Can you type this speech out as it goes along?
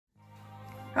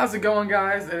How's it going,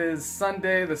 guys? It is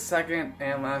Sunday, the second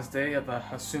and last day of the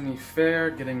Hatsume Fair.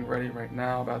 Getting ready right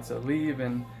now, about to leave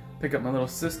and pick up my little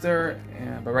sister.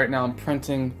 But right now I'm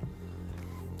printing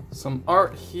some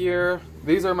art here.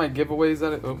 These are my giveaways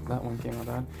that oh, that one came out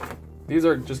bad. These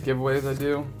are just giveaways I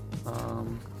do.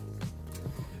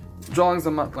 Drawings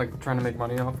I'm not like trying to make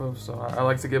money off of, so I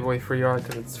like to give away free art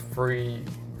because it's free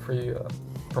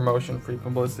promotion, free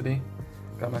publicity.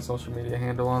 Got my social media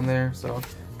handle on there, so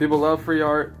people love free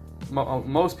art.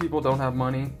 Most people don't have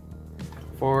money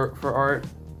for art,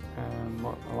 and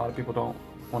a lot of people don't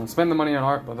want to spend the money on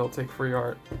art, but they'll take free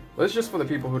art. But it's just for the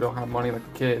people who don't have money,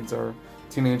 like the kids or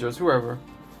teenagers, whoever,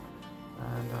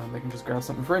 and they can just grab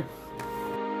something free.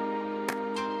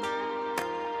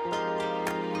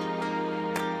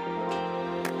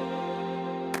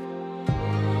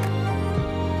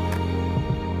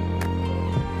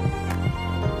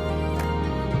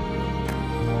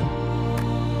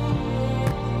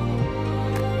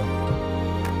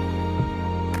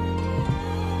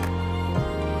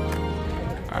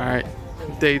 Alright,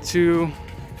 day 2,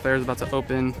 fair's about to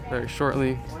open very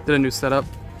shortly. Did a new setup.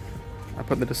 I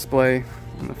put the display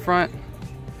in the front,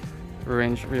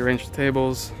 rearranged the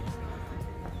tables.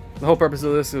 The whole purpose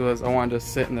of this was I wanted to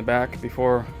sit in the back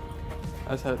before.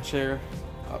 I just had a chair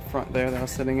up front there that I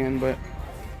was sitting in, but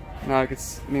now me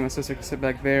and my sister can sit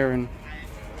back there and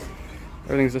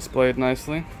everything's displayed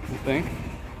nicely, I think.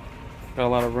 Got a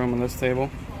lot of room on this table.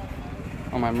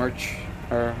 All my merch,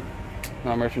 or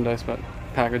not merchandise, but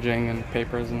packaging and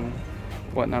papers and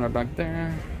whatnot are back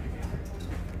there.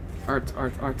 Art,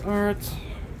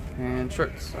 and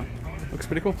shirts. So looks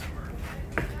pretty cool.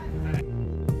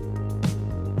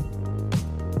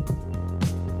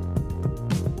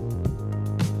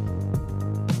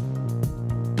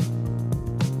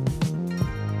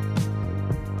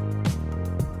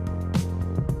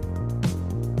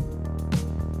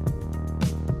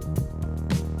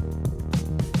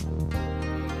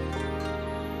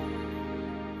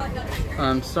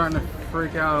 I'm starting to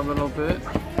freak out a little bit.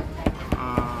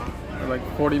 We're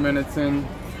like 40 minutes in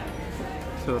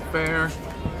to the fair.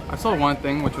 I saw one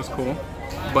thing which was cool,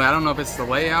 but I don't know if it's the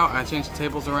layout. I changed the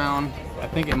tables around. I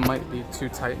think it might be too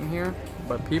tight in here,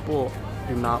 but people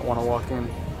do not want to walk in.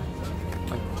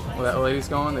 Like where that lady's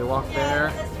going, they walk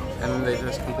there and then they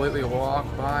just completely walk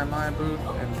by my booth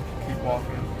and keep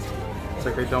walking. It's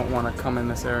like they don't want to come in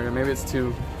this area. Maybe it's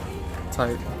too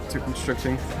tight, too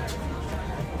constricting.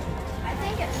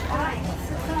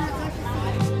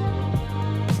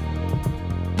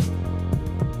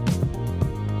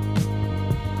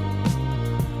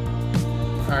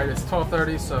 Alright, it's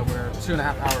 12:30, so we're 2.5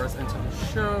 hours into the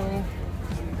show.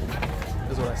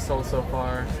 This is what I sold so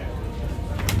far.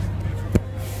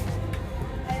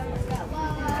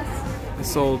 I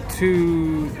sold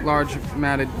 2 large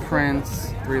matted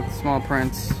prints, 3 small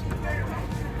prints.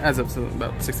 Adds up to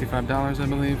about $65, I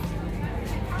believe.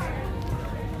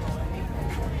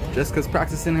 Jessica's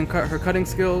practicing her cutting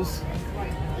skills.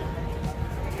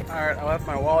 Alright, I left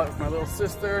my wallet with my little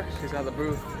sister. She's at the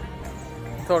booth.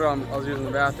 Told her I was using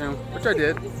the bathroom, which I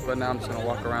did, but now I'm just gonna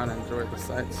walk around and enjoy the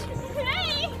sights.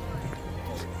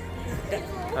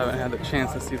 I haven't had the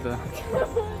chance to see the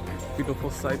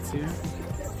beautiful sights here.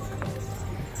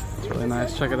 It's really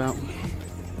nice, check it out.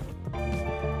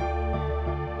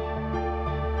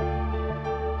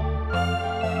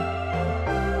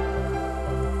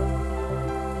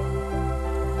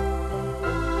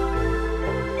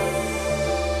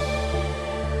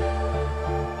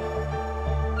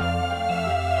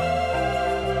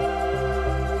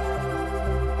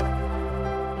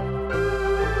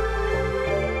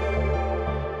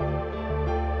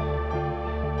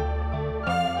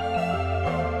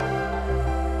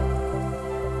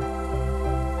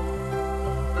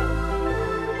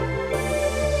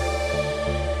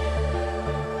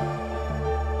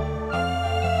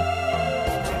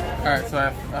 Alright, so I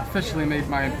officially made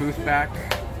my booth back,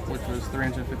 which was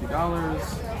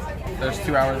 $350. There's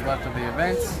 2 hours left of the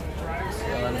event, so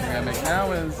everything I make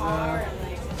now is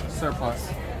surplus,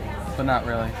 but not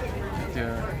really. If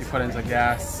you put into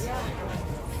gas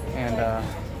and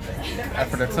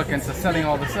effort it took into setting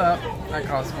all this up, that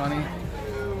costs money.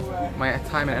 My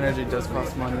time and energy does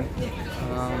cost money.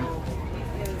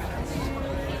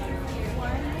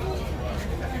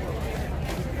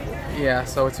 Yeah,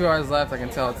 so with 2 hours left, I can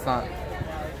tell it's not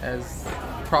as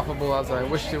profitable as I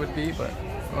wished it would be, but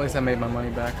at least I made my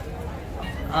money back.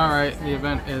 Alright, the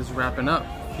event is wrapping up.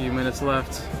 A few minutes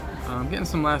left. I'm getting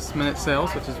some last minute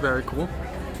sales, which is very cool.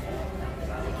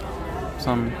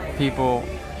 Some people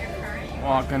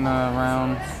walking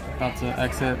around, about to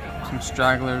exit, some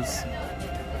stragglers.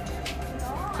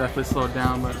 Definitely slowed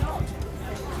down, but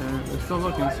They're still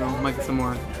looking, so might get some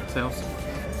more sales.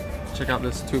 Check out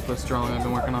this toothless drawing I've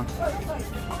been working on.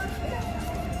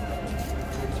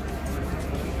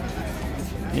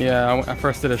 Yeah, I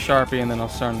first did a Sharpie and then I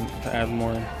was starting to add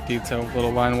more detailed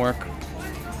little line work.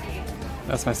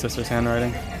 That's my sister's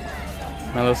handwriting.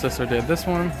 My little sister did this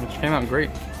one, which came out great.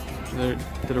 They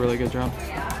did a really good job.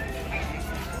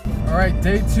 Alright,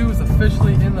 day 2 is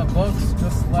officially in the books.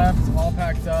 Just left, all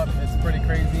packed up. It's pretty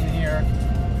crazy in here.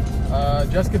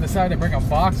 Jessica decided to bring a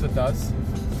box with us.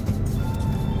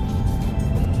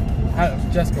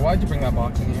 Jessica, why'd you bring that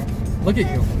box in here? Look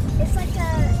at you. It's like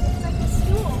a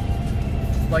stool.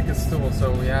 Like a stool,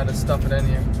 so we had to stuff it in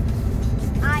here.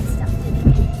 I stuffed it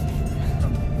in here.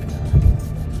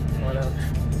 Whatever.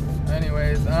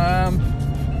 Anyways, how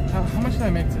much did I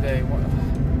make today?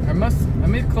 I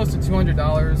made close to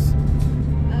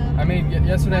 $200. I made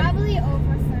yesterday. Probably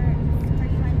over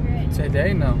 300.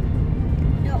 Today, no.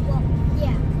 No, well,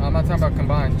 yeah. I'm not talking about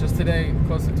combined. Just today,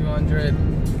 close to 200.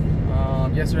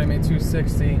 Yesterday I made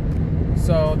 260.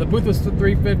 So the booth was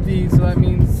 $350. So that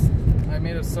means I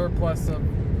made a surplus of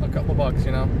a couple bucks.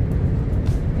 You know,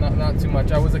 not too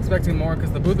much. I was expecting more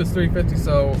because the booth is $350.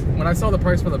 So when I saw the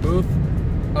price for the booth,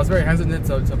 I was very hesitant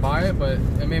to buy it. But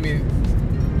it made me.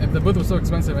 If the booth was so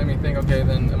expensive, it made me think, okay,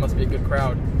 then it must be a good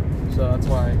crowd. So that's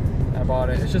why I bought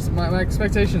it. It's just my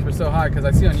expectations were so high because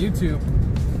I see on YouTube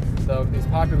these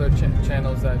popular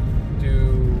channels that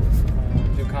do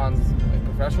cons like,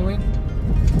 professionally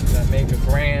that make a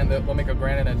grand. They'll make a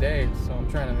grand in a day. So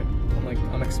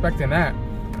I'm expecting that.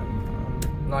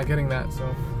 I'm not getting that.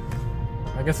 So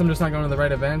I guess I'm just not going to the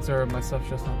right events, or my stuff's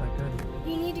just not that good.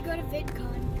 You need to go to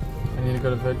VidCon. I need to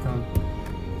go to VidCon.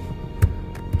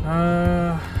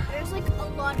 There's like a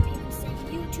lot of people saying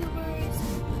YouTubers,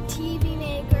 TV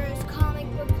makers, comic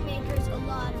book makers, a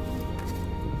lot of people.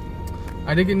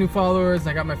 I did get new followers.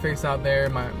 I got my face out there.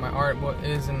 My art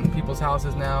is in people's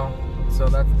houses now, so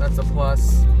that's a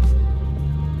plus.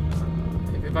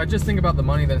 If I just think about the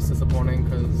money, then it's disappointing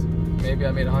because maybe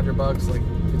I made $100 like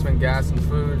between gas and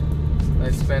food that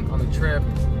I spent on the trip.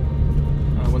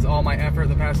 Was all my effort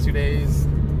the past 2 days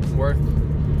worth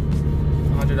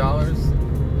 $100?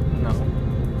 No,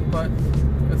 but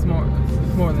it's more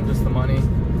than just the money.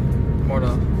 More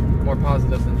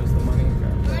positive than just the money.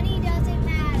 Money doesn't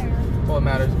matter. Well, it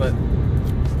matters, but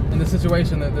in the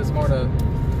situation, that there's more to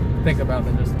think about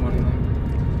than just the money.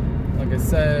 Like I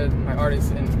said, my art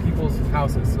is in people's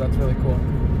houses, so that's really cool.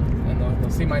 And they'll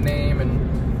see my name, and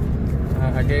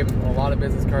I gave a lot of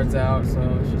business cards out, so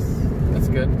it's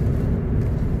good.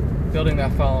 Building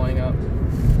that following up.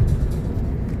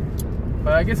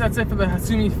 But I guess that's it for the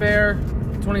Hatsume Fair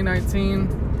 2019.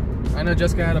 I know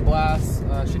Jessica had a blast.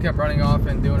 She kept running off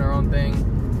and doing her own thing.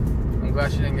 I'm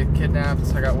glad she didn't get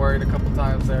kidnapped. I got worried a couple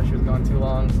times there. She was gone too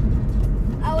long.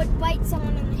 I would bite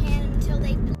someone in the hand until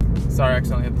they... Sorry, I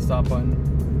accidentally hit the stop button.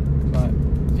 But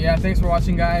yeah, thanks for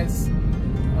watching, guys.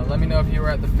 Let me know if you were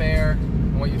at the fair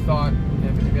and what you thought.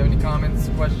 If you have any comments,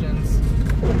 questions,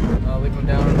 leave them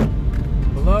down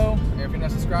below. And if you're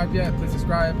not subscribed yet, please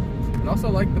subscribe. And also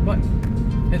like the button.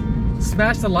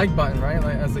 Smash the like button, right?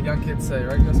 Like as the young kids say,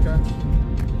 right, Jessica?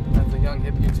 As the young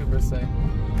hip YouTubers say.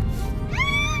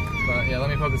 But yeah, let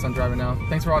me focus on driving now.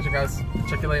 Thanks for watching, guys.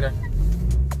 Check you later.